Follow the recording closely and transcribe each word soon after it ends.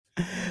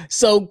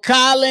So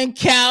Colin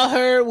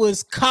Cowherd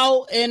was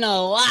caught in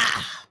a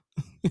lie.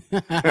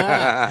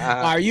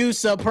 Are you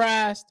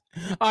surprised?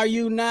 Are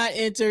you not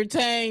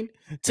entertained?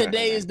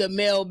 Today is the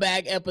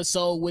Mailbag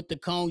episode with the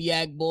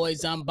Cognac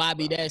Boys. I'm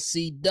Bobby, that's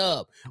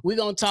C-Dub. We're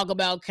going to talk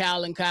about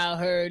Colin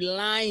Cowherd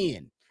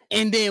lying.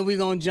 And then we're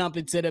going to jump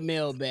into the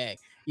mailbag.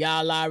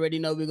 Y'all already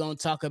know we're going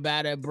to talk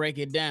about it, break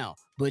it down.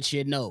 But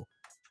you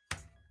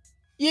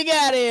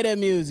got to hear the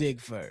music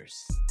first.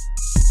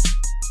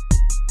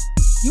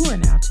 You are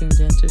now tuned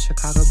in to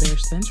Chicago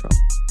Bears Central,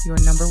 your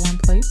number one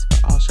place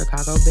for all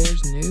Chicago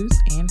Bears news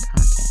and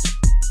content.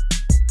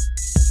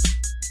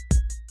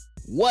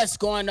 What's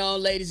going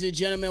on, ladies and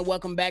gentlemen?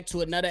 Welcome back to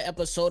another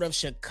episode of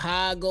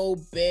Chicago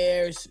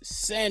Bears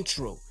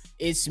Central.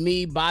 It's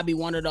me, Bobby,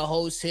 one of the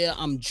hosts here.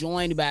 I'm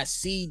joined by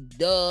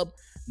C-Dub.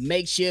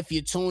 Make sure if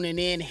you're tuning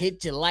in,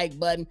 hit your like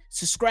button,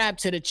 subscribe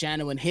to the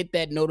channel, and hit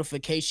that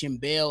notification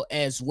bell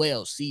as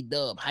well.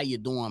 C-Dub, how you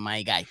doing,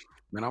 my guy?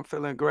 Man, I'm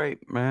feeling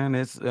great, man.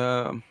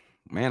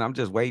 I'm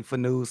just waiting for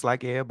news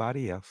like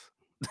everybody else.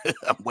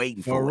 I'm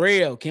waiting For for it.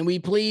 real. Can we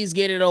please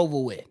get it over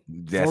with?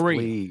 Yes, For real.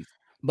 please.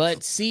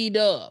 But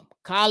C-Dub,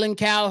 Colin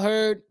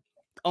Cowherd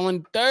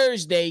on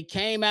Thursday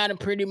came out and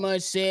pretty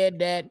much said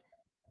that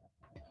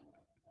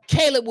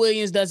Caleb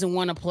Williams doesn't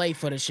want to play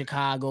for the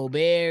Chicago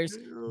Bears.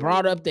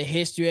 Brought up the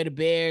history of the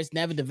Bears,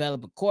 never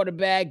developed a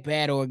quarterback,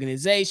 bad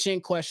organization,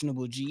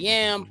 questionable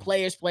GM,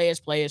 players.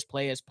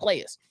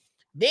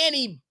 Then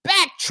he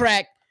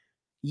backtracked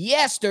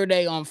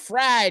yesterday on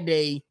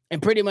Friday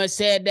and pretty much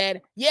said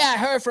that, yeah, I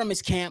heard from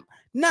his camp.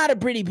 Not a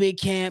pretty big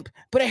camp,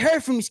 but I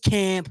heard from his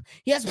camp.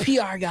 He has a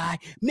PR guy,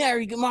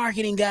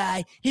 marketing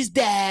guy, his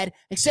dad,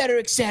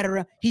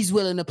 etc. He's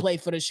willing to play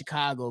for the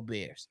Chicago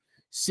Bears.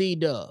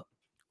 C-Dub, what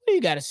do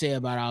you got to say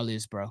about all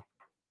this, bro?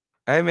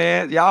 Hey,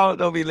 man, y'all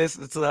don't be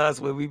listening to us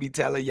when we be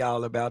telling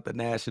y'all about the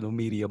national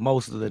media,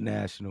 most of the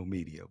national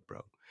media,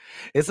 bro.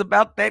 It's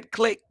about that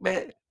click,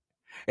 man.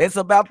 It's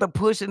about the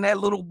pushing that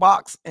little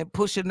box and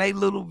pushing their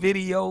little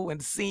video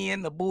and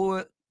seeing the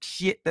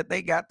bullshit that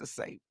they got to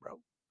say, bro.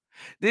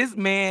 This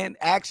man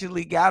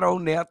actually got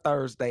on there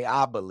Thursday,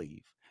 I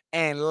believe,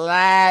 and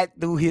lied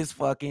through his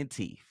fucking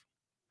teeth.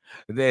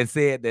 That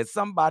said that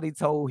somebody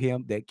told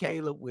him that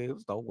Caleb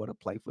Williams don't want to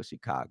play for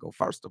Chicago.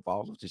 First of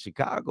all, if the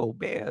Chicago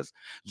Bears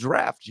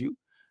draft you,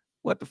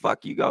 what the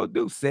fuck you gonna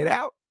do? Sit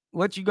out?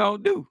 What you gonna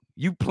do?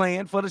 You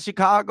playing for the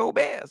Chicago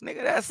Bears,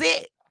 nigga. That's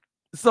it.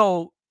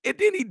 So, and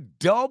then he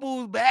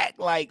doubles back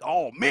like,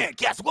 oh man,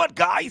 guess what,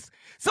 guys?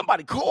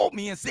 Somebody called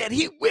me and said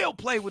he will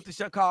play with the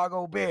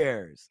Chicago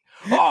Bears.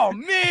 Oh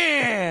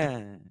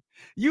man,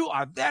 you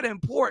are that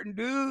important,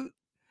 dude,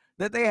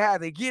 that they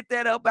had to get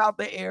that up out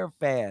the air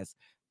fast.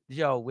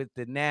 Yo, with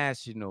the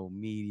national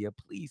media,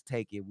 please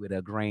take it with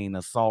a grain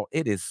of salt.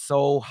 It is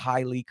so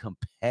highly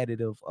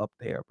competitive up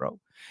there, bro.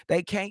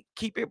 They can't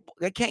keep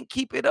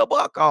it a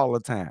buck all the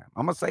time.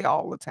 I'm gonna say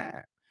all the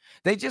time.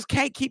 They just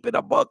can't keep it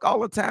a buck all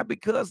the time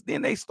because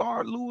then they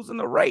start losing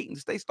the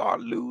ratings. They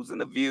start losing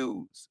the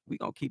views. We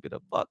gonna keep it a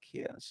buck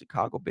here in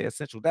Chicago Bears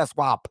Central. That's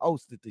why I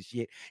posted the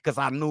shit, because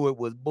I knew it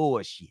was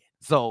bullshit.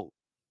 So,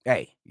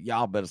 hey,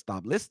 y'all better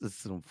stop listening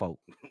to them folk.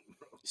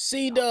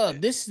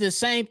 C-Dub, this is the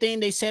same thing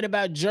they said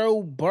about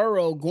Joe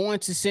Burrow going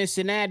to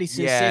Cincinnati,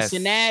 since Yes.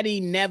 Cincinnati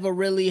never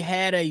really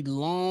had a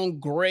long,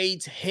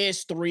 great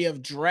history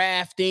of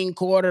drafting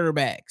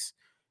quarterbacks.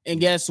 And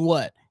guess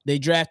what? They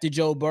drafted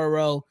Joe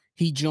Burrow.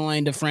 He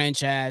joined the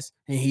franchise,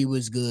 and he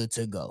was good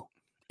to go.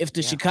 If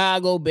the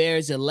Chicago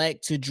Bears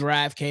elect to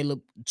draft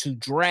Caleb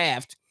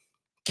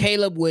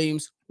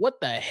Williams, what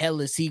the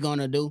hell is he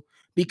gonna do?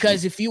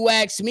 Because if you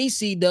ask me,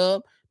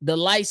 C-Dub, the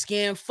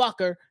light-skinned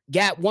fucker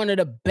got one of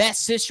the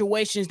best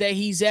situations that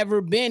he's ever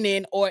been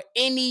in, or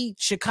any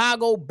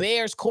Chicago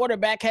Bears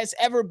quarterback has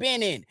ever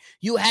been in.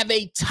 You have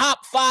a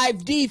top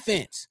 5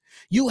 defense.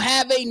 You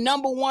have a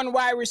number 1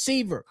 wide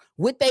receiver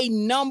with a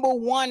number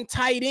 1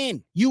 tight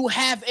end. You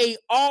have a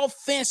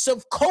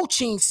offensive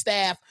coaching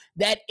staff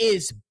that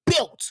is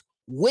built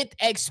with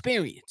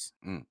experience.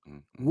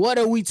 What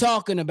are we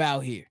talking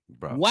about here?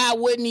 Bro. Why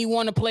wouldn't he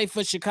want to play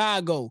for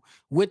Chicago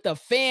with a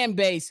fan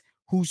base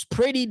who's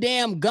pretty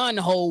damn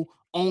gun-ho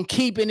on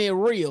keeping it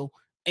real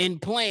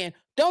and playing?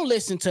 Don't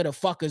listen to the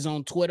fuckers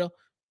on Twitter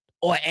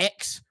or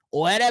X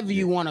or whatever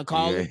you want to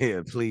call it.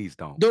 Yeah, please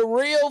don't. The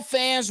real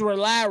fans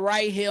rely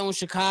right here on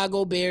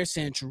Chicago Bears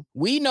Central.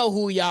 We know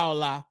who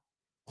y'all are,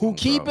 who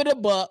keep it a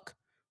buck,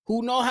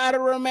 who know how to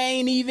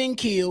remain even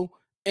keel,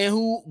 and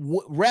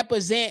who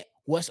represent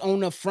what's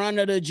on the front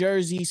of the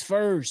jerseys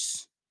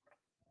first.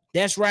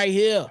 That's right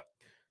here.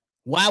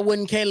 Why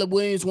wouldn't Caleb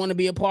Williams want to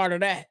be a part of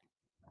that?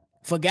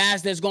 For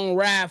guys that's going to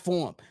ride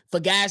for him. For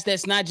guys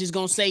that's not just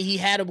going to say he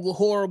had a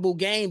horrible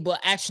game, but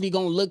actually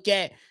going to look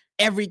at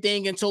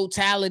everything in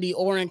totality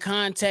or in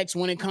context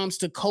when it comes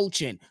to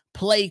coaching,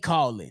 play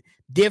calling,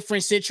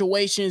 different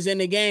situations in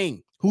the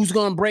game. Who's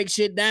going to break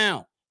shit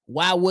down?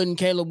 Why wouldn't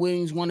Caleb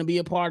Williams want to be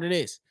a part of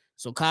this?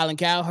 So Colin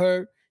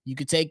Cowherd, you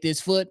could take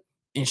this foot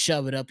and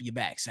shove it up your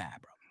backside,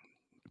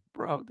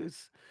 bro. Bro,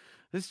 this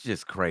is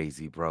just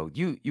crazy, bro.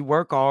 You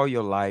work all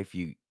your life.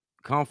 You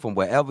come from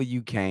wherever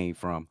you came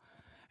from,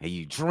 and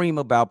you dream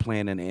about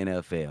playing in the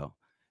NFL,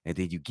 and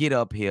then you get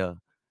up here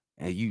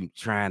and you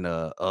trying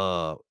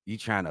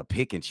to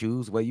pick and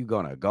choose where you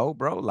gonna go,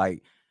 bro.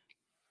 Like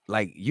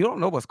you don't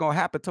know what's gonna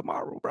happen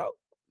tomorrow, bro.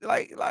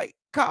 Like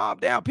calm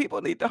down.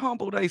 People need to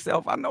humble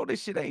themselves. I know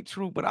this shit ain't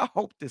true, but I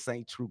hope this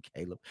ain't true,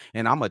 Caleb.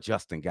 And I'm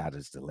adjusting guy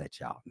just to let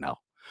y'all know.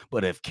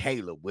 But if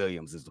Caleb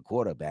Williams is the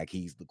quarterback,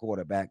 he's the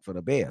quarterback for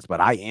the Bears.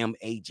 But I am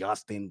a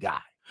Justin guy.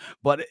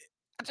 But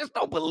I just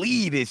don't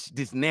believe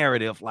this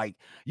narrative. Like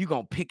you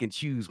gonna pick and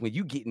choose when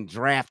you getting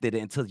drafted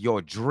into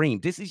your dream.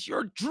 This is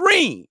your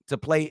dream to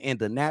play in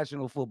the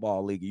National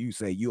Football League. You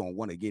say you don't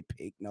want to get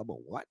picked number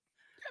one.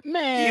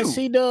 Man, You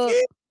C-Dub,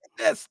 get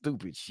that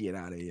stupid shit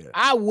out of here.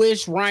 I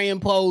wish Ryan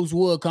Poles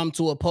would come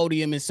to a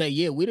podium and say,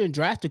 "Yeah, we didn't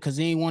draft it because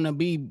he ain't want to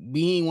be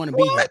here."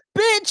 What?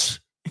 Bitch,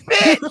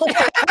 Bitch.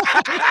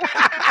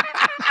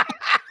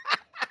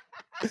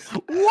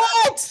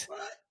 what?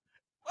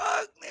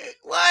 Fuck, nigga.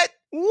 What?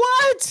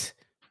 What?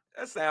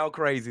 That sound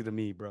crazy to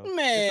me, bro.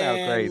 It sound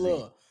Man, crazy.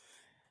 look.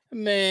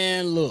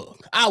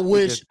 I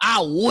We just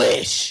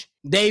wish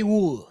they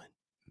would.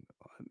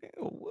 nigga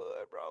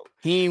would, bro.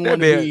 He ain't That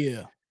want to man, be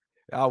here.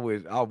 I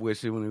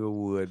wish it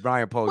would.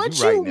 Brian Post,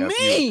 you What right you now. You,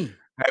 mean?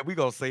 hey, we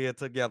gonna say it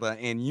together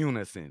in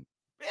unison.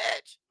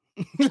 Bitch.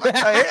 What the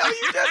hell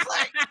you just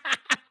say?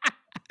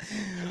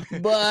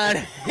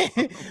 but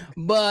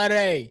but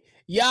hey,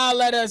 y'all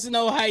let us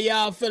know how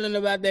y'all feeling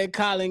about that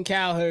Colin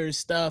Cowherd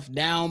stuff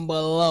down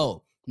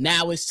below.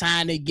 Now it's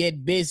time to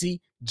get busy.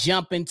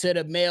 Jump into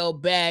the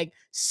mailbag.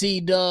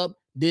 C-Dub,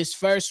 this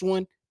first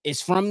one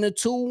is from the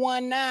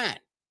 219.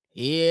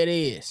 Here it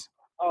is.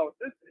 Oh,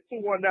 this is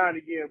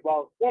 219 again,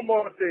 boss. One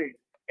more thing.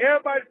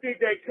 Everybody think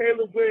that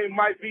Caleb Williams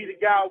might be the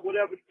guy,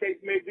 whatever the case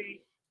may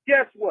be.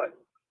 Guess what?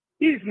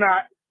 He's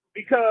not.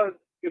 Because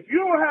if you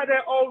don't have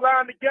that old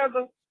line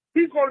together,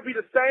 he's going to be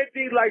the same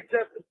thing like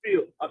Justin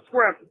Fields, a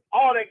scramble,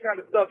 all that kind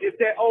of stuff. If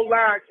that old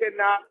line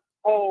cannot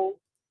hold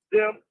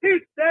them,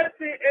 that's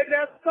it, and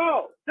that's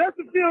all.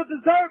 Justin Fields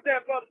deserves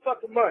that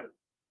motherfucking money.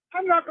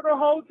 I'm not going to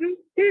hold you.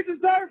 He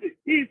deserves it.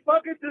 He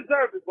fucking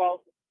deserves it,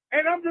 boss.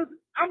 And I'm just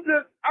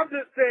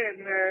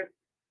saying, man,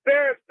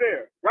 fair is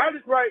fair. Right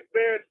is right,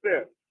 fair is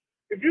fair.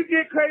 If you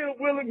get Caleb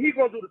Williams, he's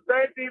gonna do the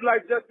same thing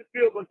like Justin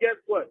Fields, but guess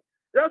what?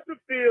 Justin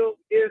Fields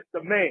is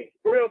the man.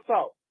 Real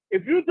talk.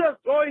 If you just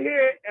go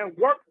ahead and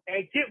work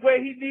and get where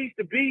he needs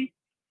to be,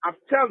 I'm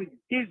telling you,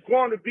 he's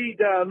going to be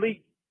the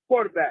elite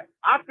quarterback.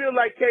 I feel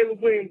like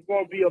Caleb Williams is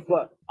going to be a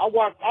bust. I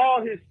watched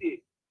all his shit,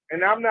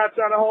 and I'm not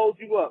trying to hold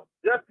you up.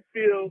 Justin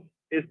Fields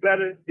is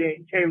better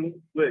than Caleb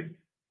Williams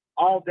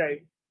all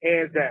day.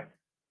 Hands down.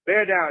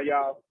 Bear down,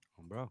 y'all.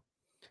 Bro.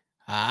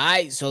 All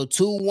right, so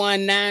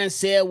 219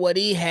 said what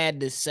he had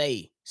to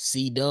say.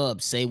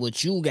 C-Dub, say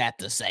what you got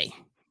to say.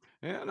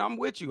 And I'm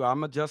with you.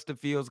 I'm a Justin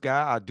Fields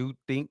guy. I do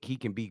think he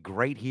can be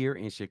great here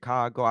in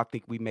Chicago. I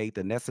think we made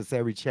the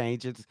necessary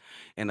changes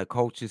in the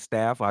coaching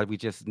staff. We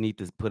just need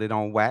to put it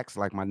on wax,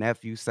 like my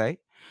nephew say.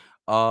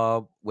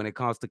 When it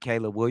comes to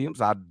Caleb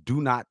Williams, I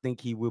do not think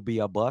he will be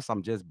a bust.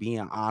 I'm just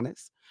being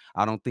honest.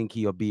 I don't think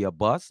he'll be a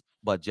bust,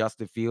 but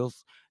Justin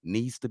Fields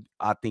needs to.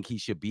 I think he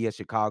should be a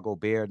Chicago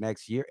Bear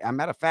next year. As a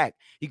matter of fact,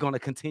 he's going to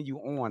continue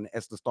on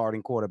as the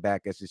starting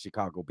quarterback as the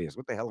Chicago Bears.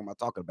 What the hell am I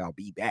talking about?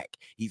 Be back.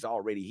 He's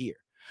already here.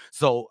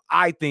 So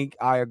I think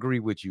I agree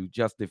with you.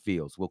 Justin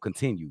Fields will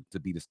continue to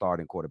be the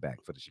starting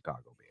quarterback for the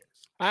Chicago Bears.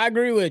 I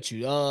agree with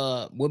you.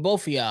 With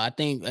both of y'all, I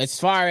think as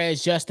far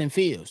as Justin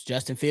Fields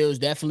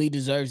definitely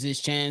deserves this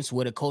chance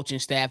with a coaching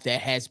staff that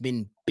has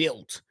been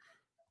built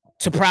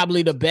to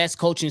probably the best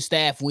coaching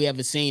staff we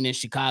ever seen in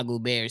Chicago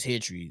Bears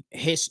history.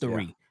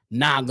 Yeah.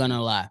 Not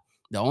gonna lie.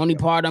 The only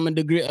part I'm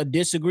gonna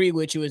disagree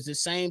with you is the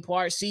same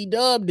part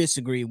C-Dub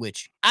disagree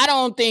with you. I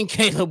don't think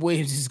Caleb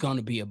Williams is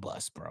gonna be a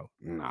bust, bro.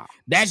 Nah.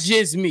 That's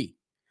just me.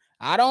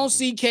 I don't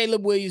see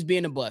Caleb Williams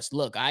being a bust.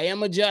 Look, I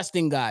am a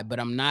Justin guy, but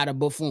I'm not a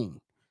buffoon.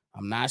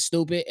 I'm not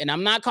stupid, and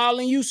I'm not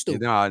calling you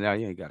stupid. No,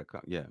 you ain't got to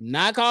come. Yeah.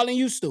 Not calling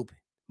you stupid.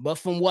 But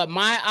from what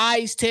my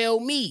eyes tell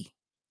me,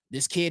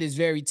 this kid is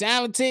very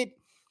talented.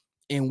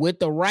 And with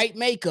the right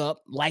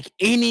makeup, like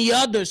any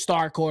other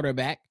star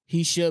quarterback,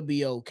 he should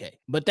be okay.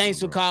 But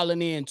thanks for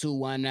calling in,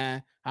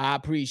 219. I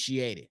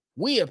appreciate it.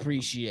 We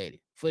appreciate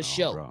it for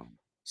sure. Bro.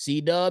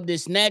 C-Dub,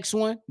 this next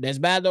one that's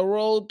about to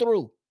roll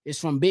through is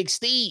from Big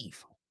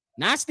Steve.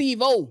 Not Steve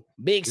O.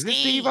 Big Is Steve.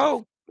 it Steve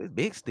O? It's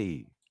Big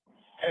Steve.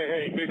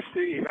 Hey, Big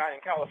Steve, out in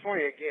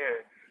California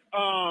again.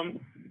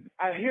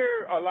 I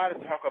hear a lot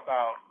of talk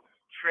about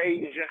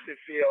trading Justin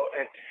Fields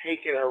and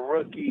taking a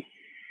rookie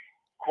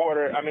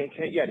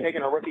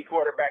taking a rookie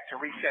quarterback to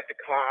reset the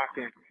clock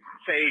and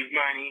save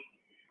money.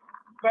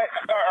 But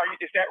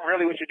is that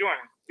really what you're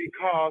doing?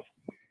 Because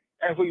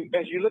as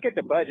you look at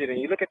the budget and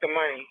you look at the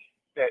money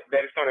that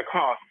it's going to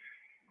cost,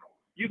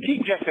 you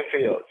keep Justin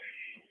Fields.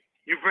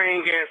 You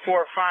bring in 4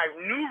 or 5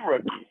 new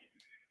rookies.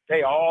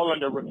 They all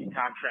under rookie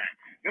contract.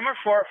 Number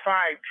 4 or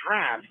 5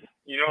 drafts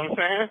You know what I'm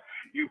saying?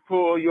 You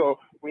pull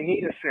we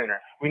need a center,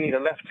 we need a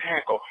left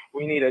tackle,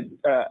 we need a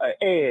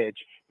edge,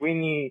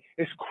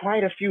 it's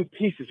quite a few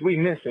pieces we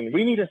missing.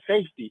 We need a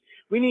safety.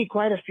 We need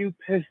quite a few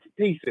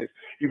pieces.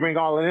 You bring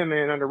all of them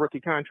in under rookie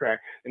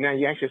contract, and now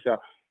you ask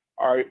yourself,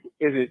 are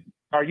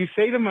you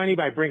saving money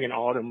by bringing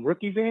all them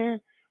rookies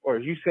in, or are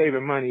you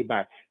saving money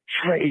by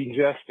trading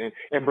Justin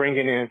and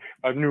bringing in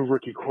a new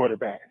rookie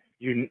quarterback?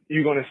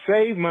 You're going to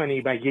save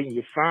money by getting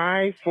you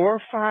 4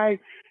 or 5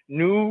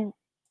 new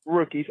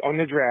rookies on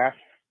the draft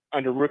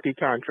under rookie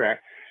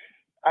contract.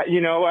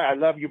 You know what? I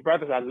love you,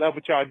 brothers. I love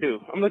what y'all do.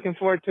 I'm looking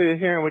forward to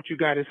hearing what you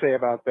got to say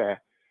about that.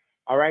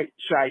 All right,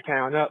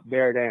 Chi-Town up,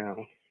 Bear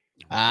down.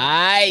 All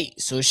right.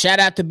 So shout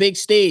out to Big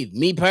Steve.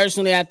 Me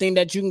personally, I think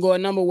that you can go a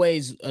number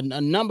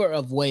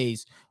of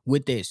ways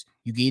with this.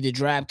 You can either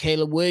draft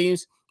Caleb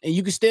Williams and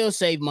you can still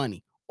save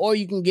money, or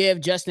you can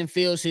give Justin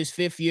Fields his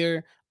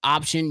 5th-year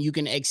option. You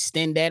can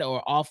extend that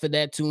or offer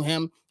that to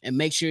him and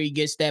make sure he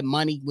gets that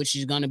money, which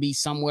is going to be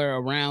somewhere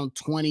around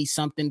 20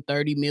 something,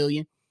 $30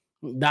 million.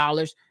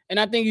 And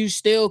I think you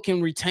still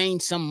can retain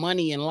some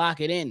money and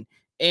lock it in.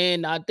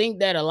 And I think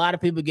that a lot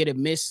of people get it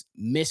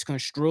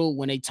misconstrued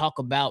when they talk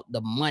about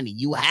the money.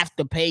 You have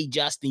to pay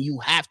Justin. You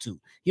have to.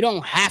 You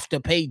don't have to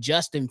pay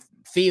Justin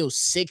Fields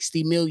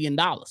 $60 million.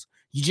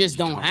 You just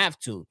don't have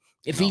to.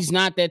 If he's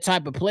not that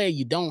type of player,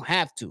 you don't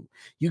have to.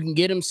 You can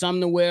get him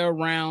something to wear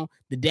around,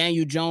 the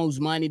Daniel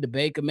Jones money, the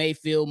Baker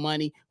Mayfield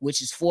money,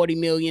 which is $40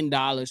 million,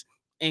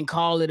 and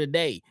call it a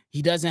day.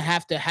 He doesn't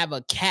have to have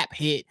a cap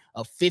hit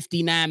of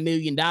 $59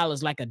 million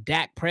like a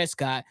Dak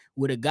Prescott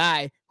with a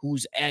guy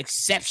who's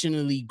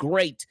exceptionally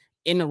great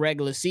in the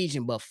regular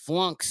season, but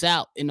flunks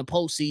out in the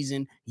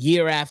postseason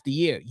year after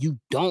year. You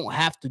don't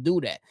have to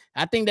do that.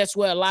 I think that's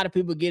where a lot of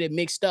people get it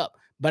mixed up.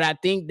 But I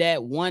think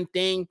that one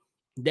thing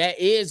that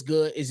is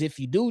good is if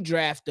you do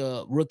draft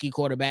a rookie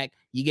quarterback,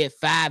 you get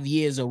 5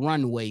 years of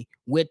runway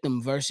with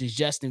them versus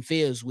Justin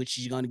Fields, which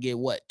is going to get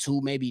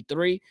 2, maybe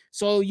 3.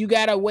 So you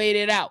got to wait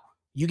it out.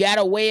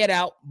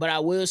 But I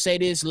will say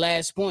this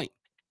last point.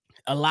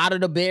 A lot of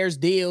the Bears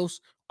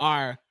deals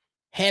are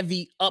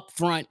heavy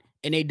upfront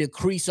and they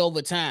decrease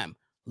over time.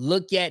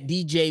 Look at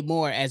DJ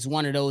Moore as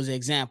one of those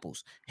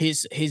examples.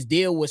 His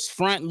deal was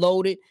front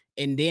loaded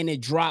and then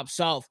it drops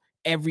off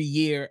every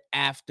year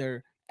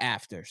after.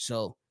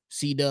 So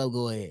C-Dub,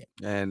 go ahead.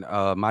 And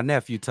my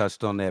nephew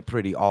touched on that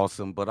pretty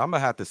awesome, but I'm gonna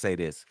have to say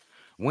this.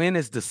 When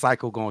is the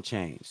cycle gonna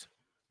change?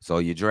 So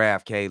you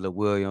draft Caleb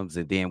Williams,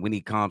 and then when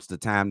he comes the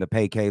time to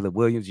pay Caleb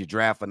Williams, you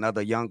draft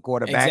another young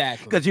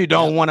quarterback because you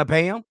don't want to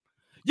pay him.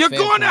 You're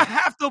going to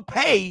have to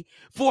pay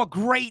for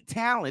great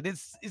talent.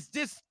 It's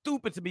just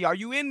stupid to me. Are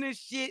you in this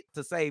shit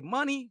to save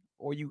money,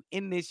 or are you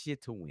in this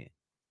shit to win?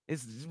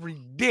 It's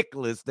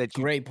ridiculous that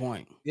you. Great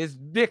point. It's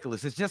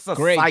ridiculous. It's just a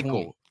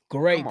cycle.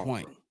 Great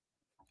point.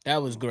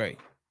 That was great.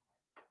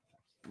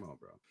 Come on,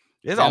 bro.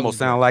 It almost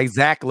sounds like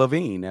Zach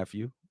LaVine,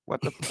 nephew.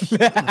 What the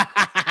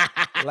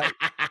fuck?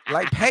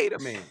 like pay the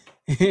man.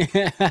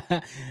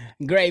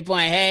 Great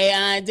point. Hey,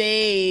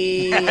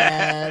 Auntie.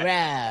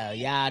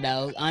 Y'all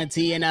know,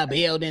 Auntie in the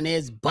building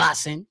is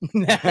bussing.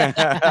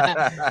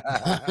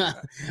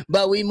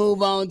 But we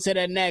move on to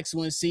the next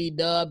one,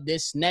 C-Dub.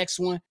 This next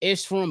one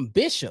is from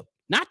Bishop.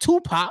 Not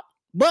Tupac,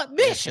 but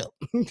Bishop.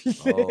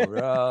 All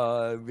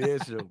right,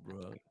 Bishop,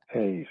 bro.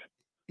 Hey,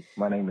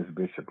 my name is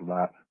Bishop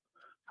Lott.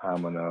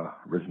 I'm an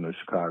original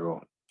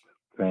Chicago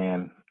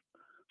fan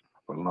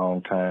for a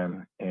long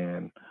time,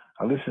 and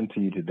I listened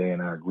to you today,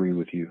 and I agree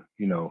with you.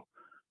 You know,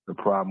 the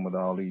problem with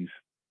all these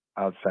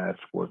outside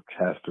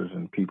sportscasters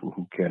and people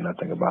who care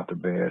nothing about the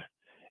Bears,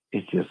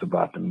 it's just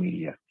about the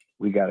media.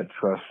 We got to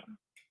trust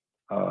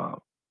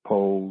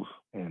polls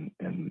and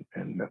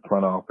the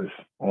front office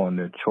on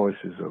their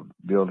choices of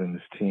building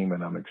this team,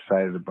 and I'm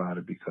excited about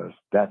it because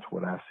that's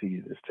what I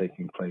see is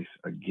taking place.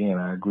 Again,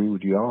 I agree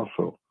with you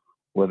also.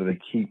 Whether they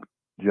keep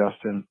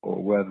Justin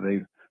or whether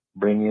they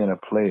bring in a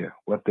player,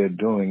 what they're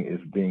doing is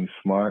being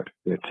smart.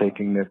 They're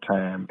taking their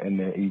time and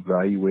they're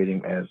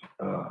evaluating as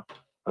a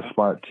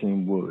smart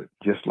team would.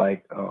 Just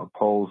like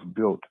Poles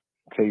built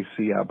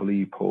KC, I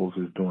believe Poles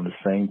is doing the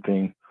same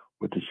thing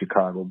with the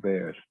Chicago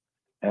Bears.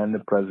 And the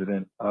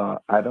president,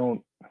 I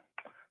don't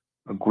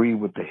agree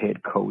with the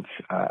head coach.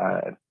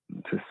 I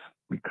just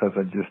because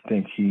I just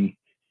think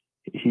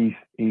he's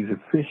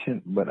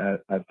efficient, but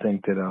I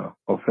think that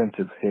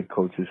offensive head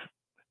coaches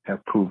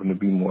have proven to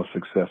be more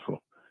successful.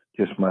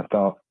 Just my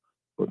thought.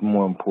 But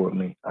more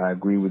importantly, I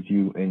agree with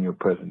you in your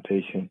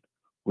presentation.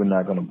 We're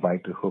not going to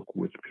bite the hook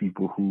with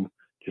people who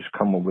just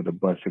come up with a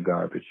bunch of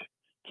garbage.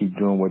 Keep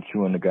doing what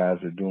you and the guys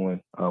are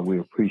doing. We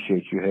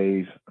appreciate you,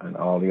 Hayes, and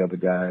all the other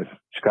guys.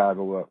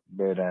 Chicago up,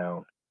 bear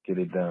down, get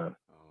it done.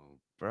 Oh,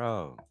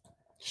 bro.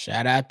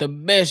 Shout out to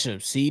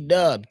Bishop.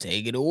 C-Dub,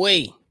 take it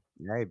away.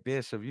 Hey,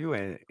 Bishop, you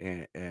in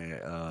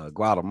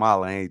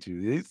Guatemala, ain't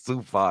you? It's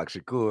Tupac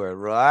Shakur,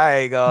 bro. I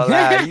ain't gonna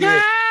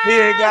lie. He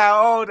ain't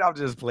got old. I'm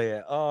just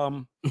playing.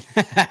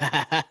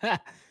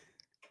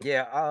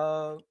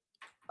 Yeah,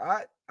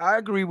 I I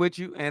agree with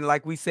you. And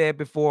like we said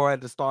before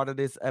at the start of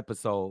this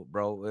episode,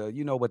 bro,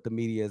 you know what the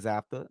media is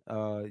after.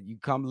 You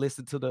come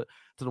listen to the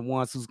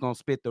ones who's gonna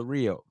spit the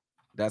real.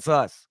 That's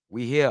us.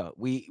 We here.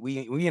 We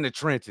in the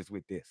trenches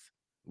with this,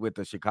 with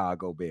the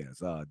Chicago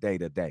Bears, day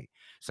to day.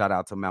 Shout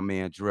out to my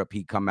man Drip.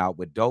 He come out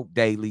with dope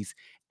dailies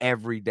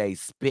every day,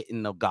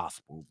 spitting the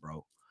gospel,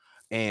 bro.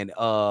 And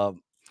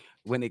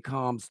when it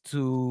comes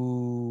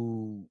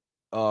to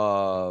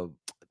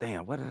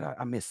damn, what did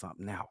I miss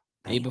something now?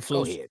 Damn, go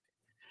Eberflus. ahead.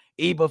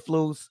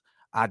 Eberflus,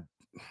 I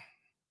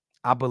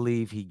I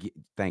believe he get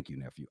thank you,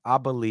 nephew. I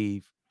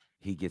believe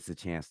he gets a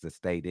chance to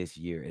stay this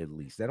year at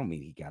least. That don't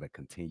mean he got to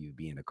continue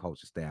being the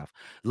coaching staff.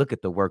 Look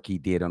at the work he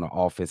did on the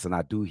offense, and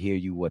I do hear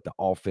you what the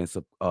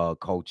offensive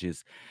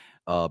coaches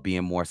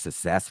being more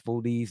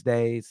successful these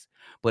days,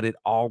 but it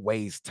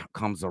always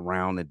comes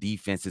around. The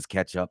defenses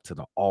catch up to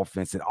the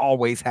offense. It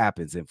always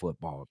happens in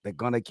football. They're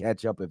gonna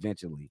catch up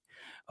eventually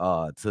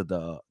to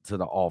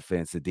the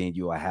offense, and then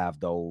you'll have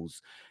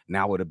those.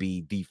 Now it'll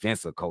be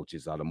defensive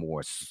coaches are the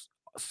more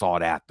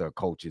sought after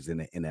coaches in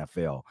the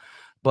NFL.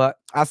 But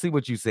I see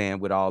what you're saying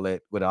with all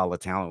that, with all the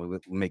talent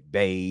with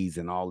McVays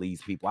and all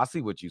these people. I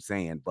see what you're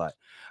saying, but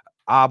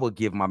I would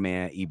give my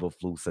man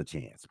Eberflus a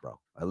chance, bro.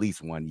 At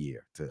least 1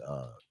 year to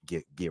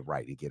get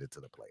right and get into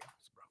the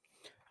playoffs, bro.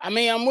 I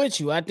mean, I'm with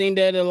you. I think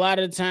that a lot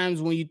of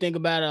times when you think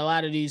about a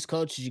lot of these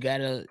coaches, you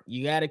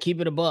gotta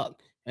keep it a buck.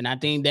 And I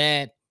think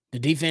that the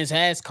defense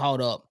has caught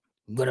up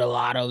with a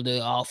lot of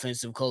the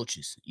offensive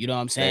coaches. You know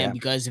what I'm They saying? have.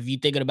 Because if you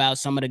thinking about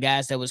some of the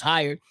guys that was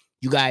hired,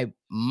 you got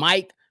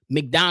Mike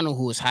McDonald,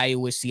 who was hired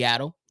with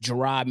Seattle,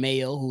 Gerard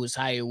Mayo, who was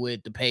hired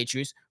with the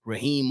Patriots,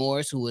 Raheem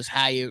Morris, who was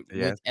hired with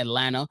Yes.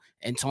 Atlanta,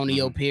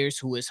 Antonio Hmm. Pierce,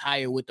 who was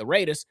hired with the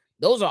Raiders.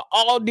 Those are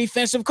all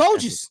defensive Defensive.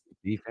 coaches.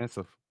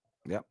 Defensive.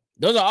 Yep.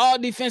 Those are all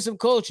defensive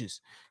coaches.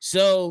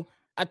 So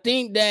I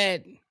think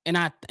that, and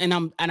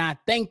I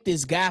thank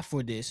this guy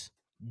for this.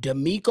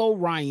 D'Amico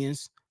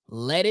Ryans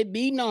let it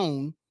be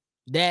known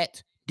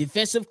that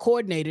defensive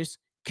coordinators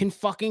can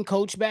fucking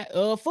coach back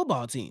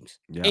football teams,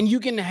 Yeah. and you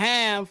can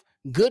have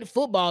good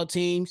football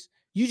teams.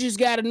 You just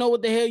got to know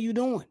what the hell you're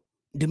doing.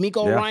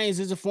 D'Amico Yeah. Ryans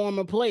is a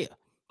former player.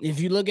 If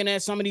you're looking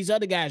at some of these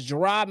other guys,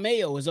 Gerard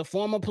Mayo is a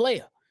former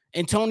player.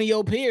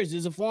 Antonio Pierce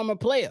is a former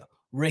player.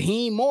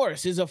 Raheem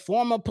Morris is a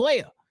former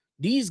player.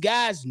 These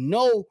guys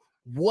know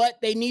what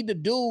they need to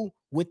do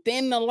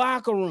within the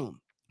locker room.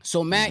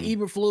 So Matt Hmm.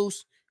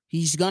 Eberflus,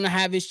 he's gonna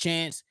have his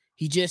chance.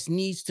 He just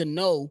needs to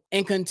know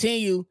and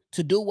continue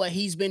to do what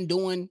he's been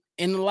doing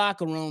in the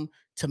locker room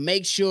to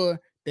make sure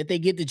that they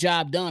get the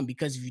job done.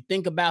 Because if you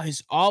think about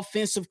his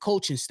offensive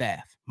coaching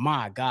staff,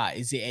 my God,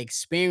 is it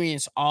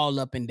experience all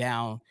up and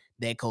down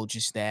that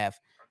coaching staff?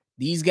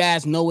 These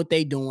guys know what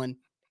they're doing,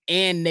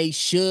 and they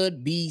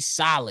should be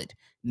solid.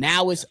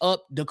 Now it's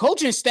up. The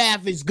coaching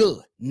staff is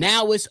good.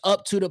 Now it's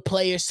up to the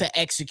players to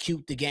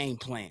execute the game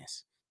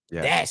plans.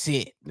 Yes. That's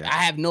it. Yeah.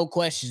 I have no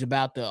questions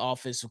about the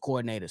offensive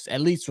coordinators,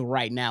 at least for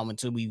right now,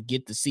 until we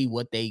get to see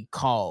what they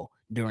call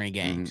during Hmm.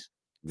 games,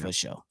 for Yep.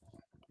 sure.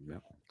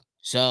 Yep.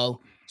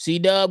 So,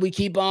 C-Dub, we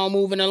keep on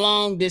moving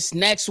along. This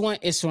next one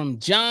is from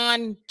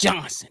John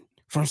Johnson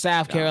from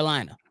South John.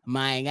 Carolina.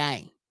 My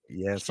gang.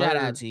 Yes, Shout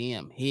out sir. to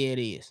him. Here it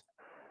is.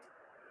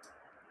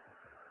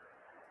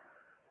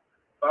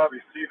 Bobby,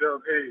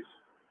 C-Dub Hayes.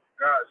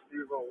 Guys,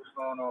 Steve-O, what's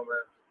going on,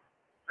 man?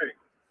 Hey,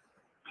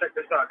 check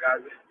this out,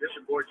 guys. This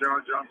your boy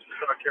John Johnson,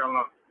 South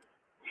Carolina.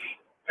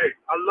 Hey,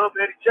 I love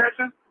Eddie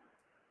Jackson,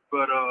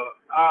 but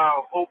I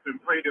hope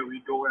and pray that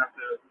we go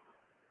after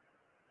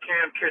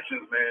Cam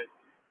Kitchens, man.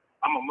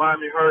 I'm a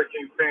Miami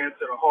Hurricane fan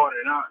to the heart,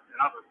 and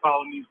I've been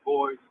following these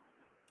boys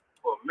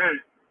for a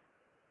minute.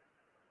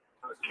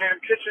 Cam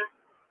Kitchen,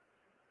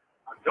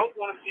 I don't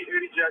want to see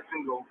Eddie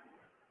Jackson go,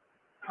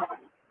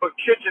 but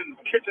Kitchens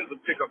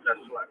will pick up that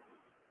slack.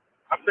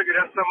 I figure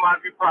that's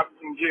somebody we probably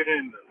can get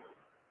in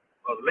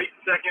a late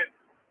second.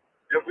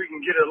 If we can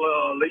get a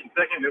late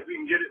second, if we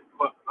can get it,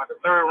 but like a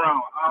third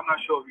round, I'm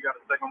not sure if we got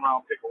a second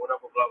round pick or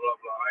whatever, blah, blah,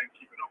 blah. I ain't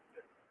keeping up with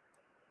that.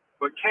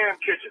 But Cam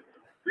Kitchen,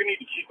 we need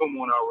to keep him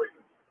on our radar.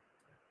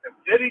 If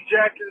Eddie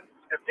Jackson,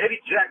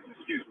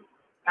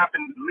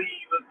 happened to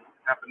leave us,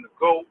 happened to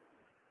go,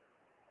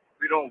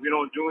 we don't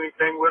do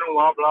anything with him,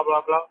 blah, blah,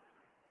 blah, blah.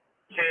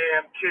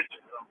 Cam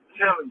Kitchen, I'm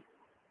telling you,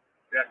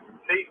 that's the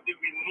safety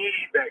we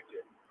need back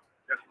there.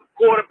 That's the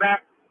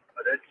quarterback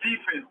of that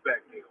defense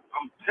back there.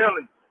 I'm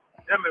telling you.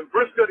 Them and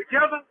Briscoe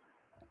together,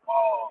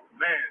 oh,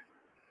 man.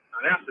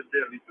 Now, that's a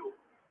deadly duel.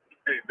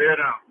 Hey, bear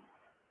down.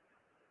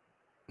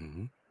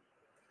 Hmm.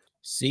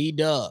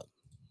 C-Dub.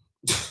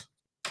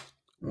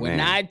 When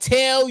Man. I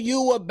tell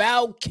you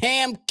about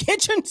Cam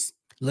Kitchens,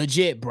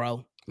 legit,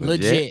 bro.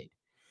 Legit.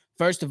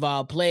 First of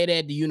all, played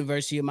at the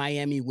University of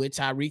Miami with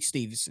Tyreek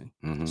Stevenson.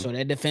 Hmm. So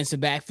that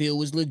defensive backfield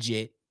was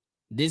legit.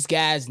 This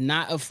guy's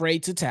not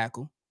afraid to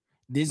tackle.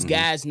 This Hmm.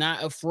 guy's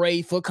not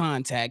afraid for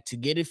contact to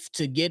get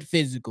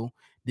physical.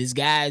 This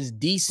guy's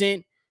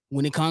decent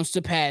when it comes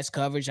to pass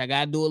coverage. I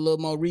got to do a little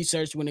more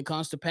research when it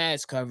comes to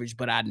pass coverage,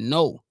 but I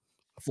know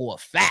for a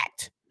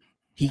fact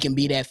He can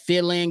be that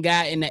fill-in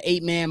guy in the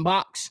 8-man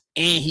box,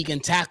 and he can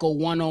tackle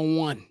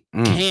one-on-one.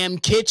 Cam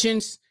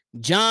Kitchens,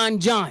 John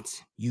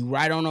Johnson. You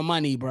right on the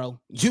money, bro.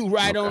 You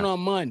right on the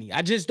money.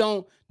 I just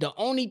don't. The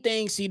only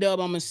thing,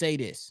 C-Dub, I'm going to say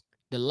this.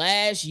 The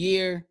last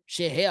year,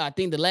 I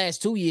think the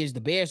last 2 years,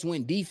 the Bears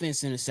went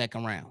defense in the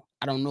second round.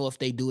 I don't know if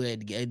they do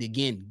it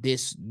again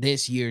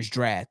this year's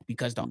draft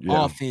because the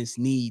offense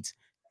needs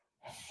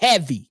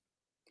heavy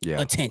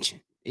attention.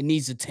 It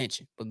needs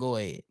attention, but go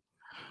ahead.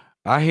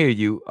 I hear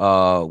you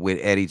with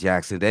Eddie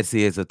Jackson. That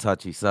is a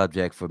touchy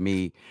subject for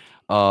me.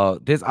 I'll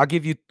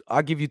give you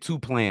 2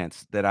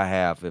 plans that I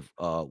have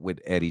with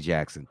Eddie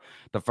Jackson.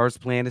 The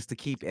first plan is to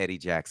keep Eddie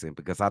Jackson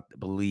because I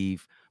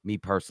believe, me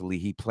personally,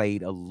 he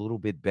played a little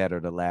bit better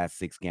the last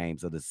 6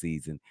 games of the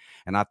season.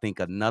 And I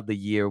think another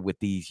year with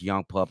these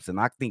young pups,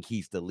 and I think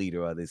he's the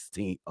leader of this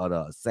team, of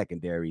the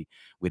secondary,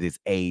 with his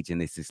age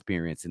and his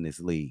experience in this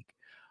league.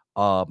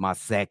 My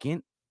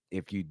second,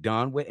 if you're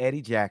done with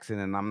Eddie Jackson,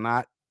 and I'm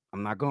not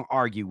going to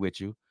argue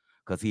with you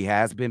because he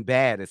has been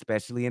bad,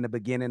 especially in the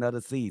beginning of the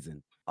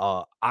season.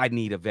 I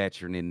need a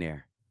veteran in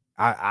there.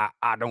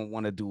 I don't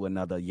want to do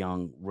another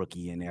young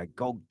rookie in there.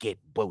 Go get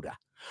Buda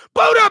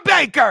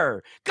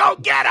Baker. Go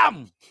get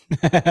him.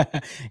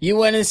 You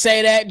wouldn't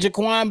say that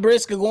Jaquan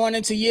Brisker going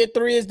into year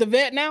 3 is the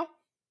vet now?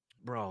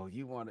 Bro,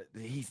 you want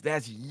to?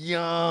 That's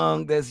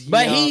young. That's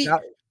young.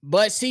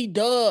 But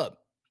C-Dub,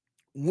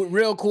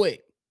 real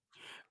quick.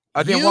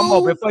 Then one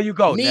more before you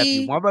go,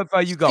 nephew. One more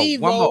before you go. One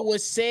more.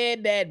 Was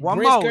said that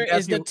Brisker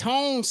is the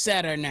tone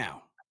setter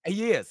now.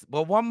 He is.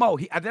 But one more.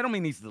 That don't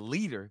mean he's the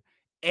leader.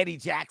 Eddie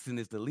Jackson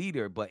is the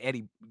leader, but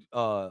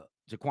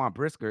Jaquan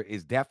Brisker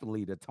is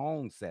definitely the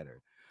tone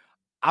setter.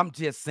 I'm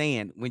just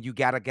saying, when you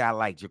got a guy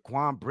like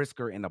Jaquan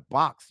Brisker in the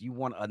box, you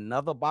want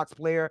another box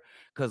player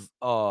because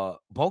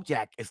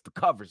Bojack is the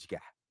coverage guy.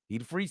 He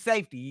the free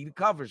safety. He the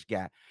coverage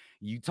guy.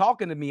 You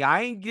talking to me?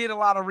 I ain't get a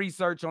lot of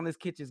research on this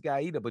Kitchens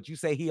guy either, but you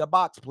say he a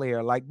box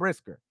player like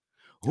Brisker.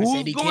 Who's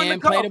said he can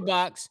play the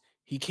box.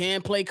 He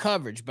can play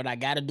coverage, but I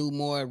got to do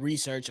more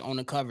research on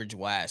the coverage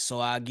wise.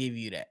 So I'll give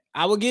you that.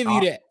 I will give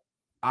you that.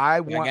 I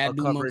want a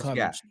coverage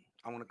guy.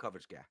 I want a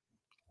coverage guy.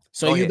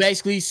 So you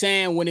basically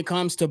saying when it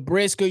comes to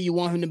Brisker, you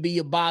want him to be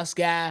your box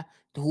guy.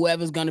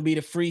 Whoever's going to be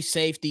the free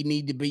safety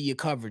need to be your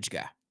coverage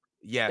guy.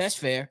 Yes. That's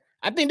fair.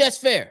 I think that's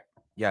fair.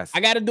 Yes.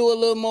 I got to do a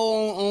little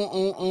more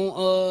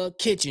on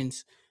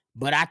Kitchens,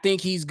 but I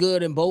think he's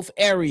good in both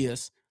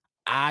areas.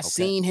 I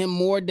seen him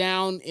more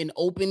down in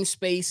open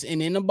space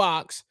and in the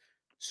box,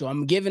 so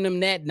I'm giving him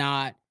that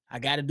nod. I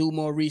got to do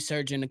more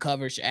research in the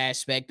coverage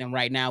aspect, and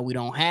right now we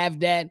don't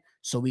have that,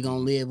 so we're going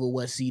to live with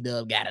what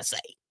C-Dub got to say.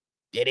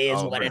 It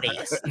is what it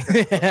is.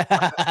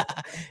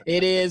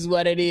 It is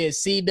what it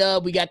is.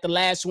 C-Dub, we got the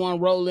last one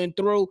rolling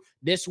through.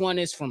 This one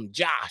is from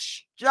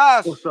Josh.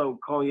 What's up,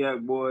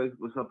 Cognac boys?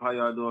 What's up? How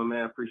y'all doing,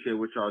 man? Appreciate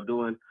what y'all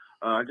doing.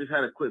 I just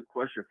had a quick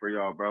question for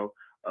y'all, bro.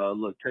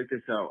 Look, check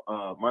this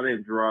out. My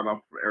name's Gerard.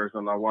 I'm from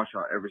Arizona. I watch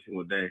y'all every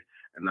single day,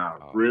 and I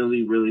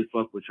really, really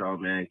fuck with y'all,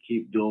 man.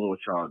 Keep doing what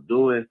y'all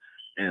doing.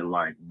 And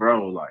like,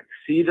 bro, like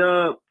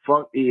C-Dub,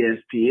 fuck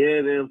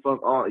ESPN and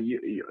fuck all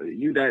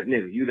you that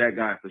nigga, you that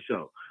guy for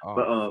sure.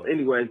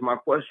 Anyways, my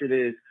question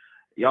is,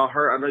 I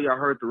know y'all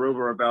heard the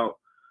rumor about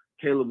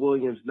Caleb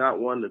Williams not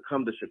wanting to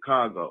come to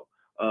Chicago.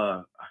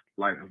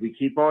 Like we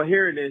keep on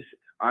hearing this,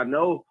 I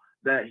know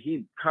that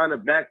he kind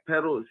of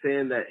backpedaled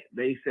saying that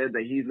they said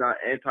that he's not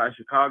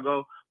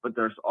anti-Chicago, but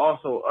there's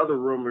also other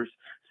rumors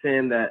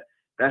saying that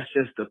that's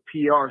just a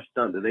PR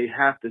stunt, that they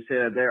have to say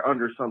that they're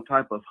under some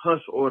type of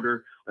hush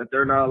order, that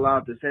they're not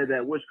allowed to say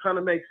that, which kind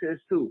of makes sense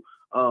too.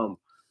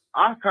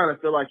 I kind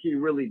of feel like he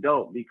really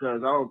don't,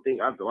 because I don't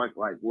think I feel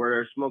like where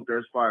there's smoke,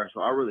 there's fire.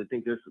 So I really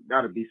think there's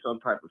got to be some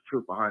type of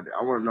truth behind it.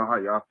 I want to know how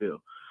y'all feel.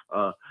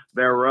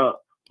 Bear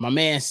up. My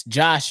man,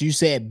 Josh, you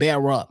said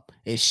bear up.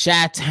 It's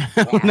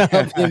Chi-Town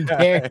up and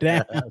bear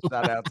down.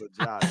 Shout out to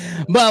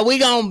Josh. But we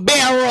going to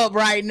bear up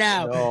right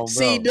now.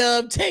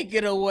 C-Dub, take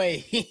it away.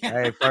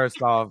 Hey,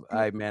 first off,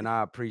 hey, man,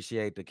 I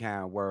appreciate the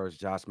kind words,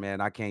 Josh,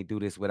 man. I can't do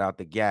this without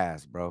the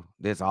gas, bro.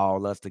 This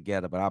all us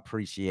together, but I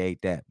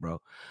appreciate that,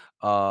 bro.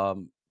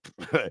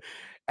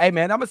 Hey,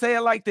 man, I'm going to say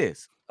it like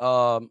this.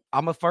 I'm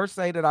going to first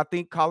say that I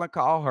think Colin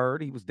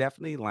Cowherd, he was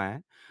definitely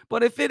lying.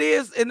 But if it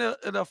is in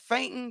a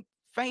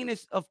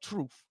faintest of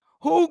truth,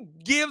 who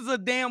gives a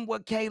damn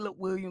what Caleb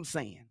Williams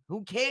saying?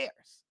 Who cares?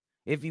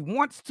 If he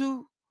wants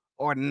to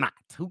or not,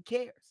 who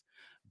cares?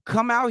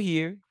 Come out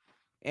here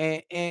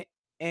and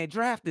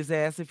draft his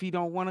ass if he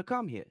don't want to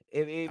come here.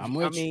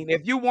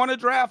 If you want to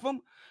draft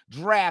him,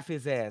 draft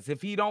his ass.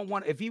 If he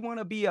want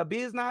to be a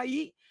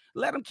biznai,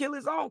 let him kill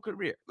his own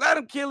career. Let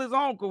him kill his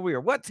own career.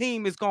 What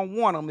team is gonna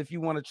want him if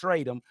you want to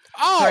trade him?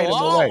 Trade him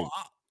away.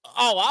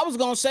 I was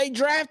gonna say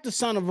draft the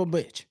son of a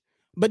bitch,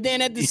 but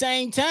then at the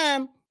same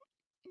time,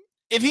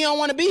 if he don't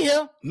want to be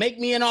here, make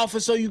me an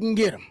offer so you can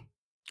get him.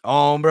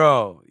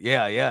 Bro.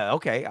 Yeah.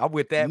 Okay, I'm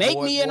with that.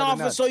 Make me an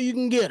offer so you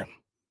can get him.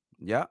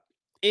 Yeah.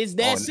 It's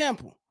that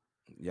simple.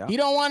 Yeah. He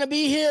don't want to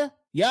be here.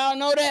 Y'all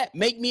know that.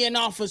 Make me an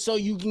offer so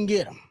you can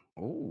get him.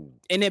 Ooh.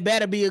 And it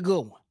better be a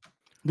good one.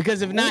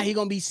 Because if not, he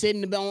gonna be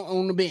sitting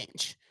on the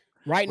bench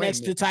right Wait a next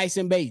to minute.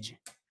 Tyson Bagent.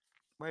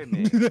 Wait a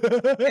minute.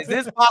 Is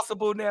this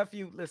possible,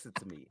 nephew? Listen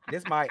to me.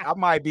 I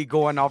might be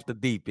going off the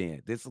deep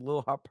end. This is a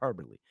little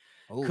hyperbole.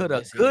 Oh, Could a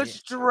let's hear good it.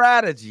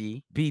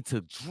 strategy be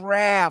to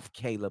draft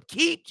Caleb?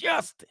 Keep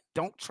Justin.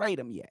 Don't trade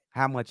him yet.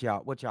 How much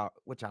y'all? What y'all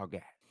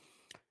got?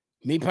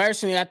 Me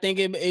personally, I think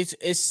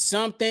it's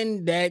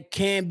something that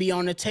can be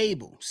on the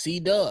table.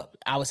 C-Dub,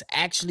 I was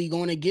actually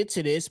going to get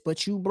to this,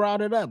 but you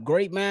brought it up.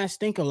 Great minds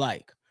think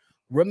alike.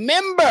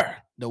 Remember,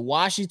 the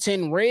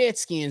Washington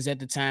Redskins at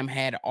the time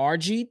had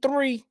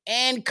RG3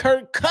 and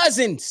Kirk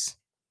Cousins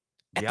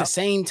at the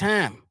same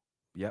time.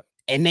 Yep.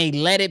 And they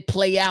let it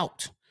play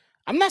out.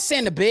 I'm not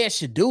saying the Bears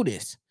should do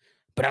this,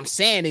 but I'm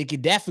saying it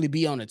could definitely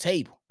be on the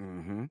table.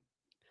 Mm-hmm.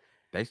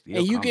 They still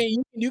And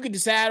you can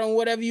decide on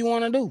whatever you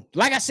want to do.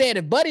 Like I said,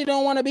 if Buddy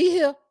don't want to be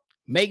here,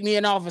 make me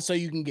an offer so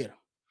you can get him.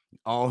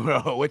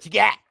 Oh, what you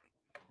got?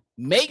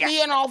 Make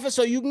me an offer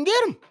so you can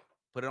get him.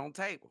 Put it on the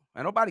table.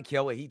 And nobody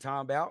care what he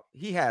talking about.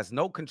 He has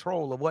no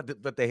control of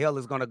what the hell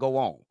is going to go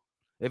on.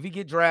 If he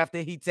get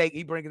drafted,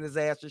 he bringing his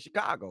ass to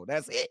Chicago.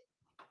 That's it.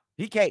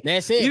 He can't.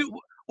 That's it.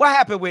 What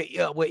happened with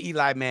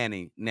Eli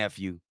Manning,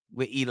 nephew?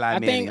 With Eli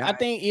Manning, I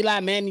think Eli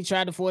Manning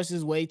tried to force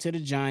his way to the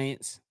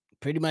Giants,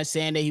 pretty much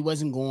saying that he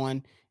wasn't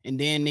going, and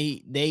then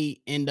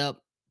they end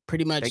up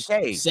pretty much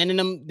sending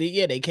him.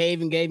 They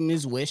caved and gave him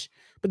his wish.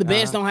 But the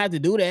Bears don't have to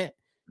do that.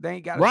 They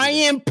ain't got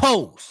Ryan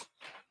Post,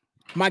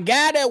 my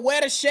guy that wear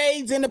the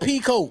shades and the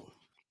peacoat.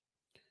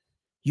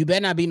 You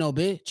better not be no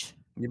bitch.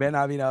 You better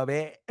not be no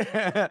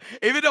bitch.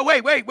 Even though,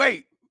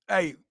 wait.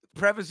 Hey,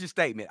 preface your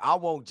statement. I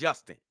want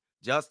Justin.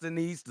 Justin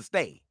needs to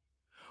stay.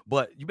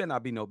 But you better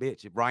not be no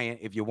bitch. Ryan,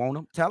 if you want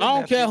him, tell him. I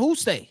don't care who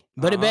stay.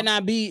 But it better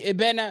not be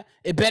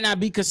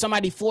because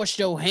somebody forced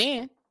your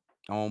hand.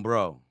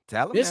 Bro.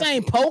 Tell him. This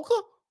ain't poker.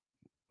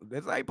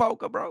 This ain't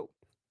poker, bro.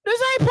 This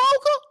ain't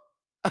poker.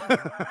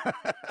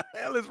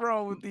 Hell is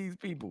wrong with these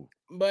people.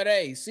 But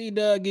hey,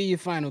 C-Dub, give your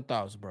final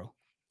thoughts, bro.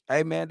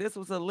 Hey man, this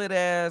was a lit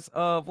ass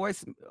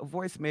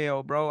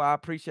voicemail, bro. I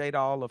appreciate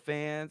all the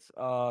fans.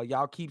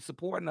 Y'all keep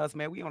supporting us,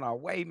 man. We on our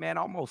way, man.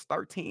 Almost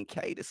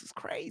 13K. This is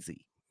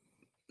crazy.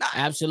 Nice.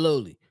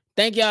 Absolutely.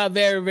 Thank y'all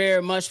very,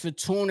 very much for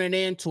tuning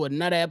in to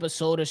another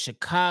episode of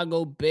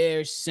Chicago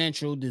Bears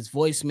Central, this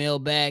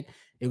voicemail bag.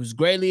 It was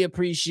greatly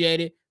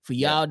appreciated for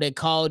y'all that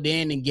called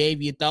in and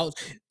gave your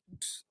thoughts.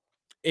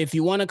 If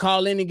you want to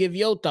call in and give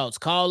your thoughts,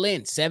 call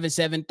in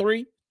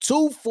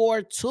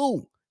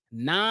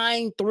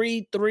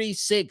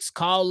 773-242-9336.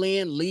 Call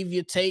in, leave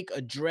your take,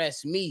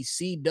 address me,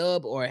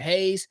 C-Dub or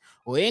Hayes,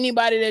 or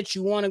anybody that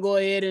you want to go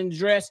ahead and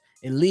address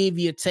and leave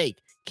your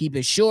take. Keep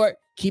it short,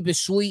 keep it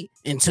sweet,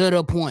 and to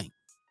the point.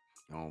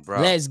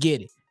 Bro. Let's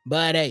get it.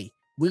 But hey,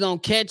 we're going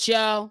to catch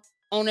y'all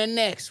on the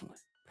next one.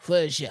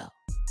 For sure.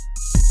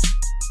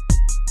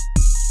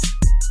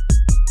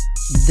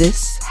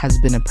 This has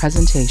been a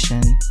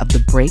presentation of the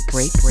Break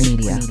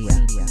Media.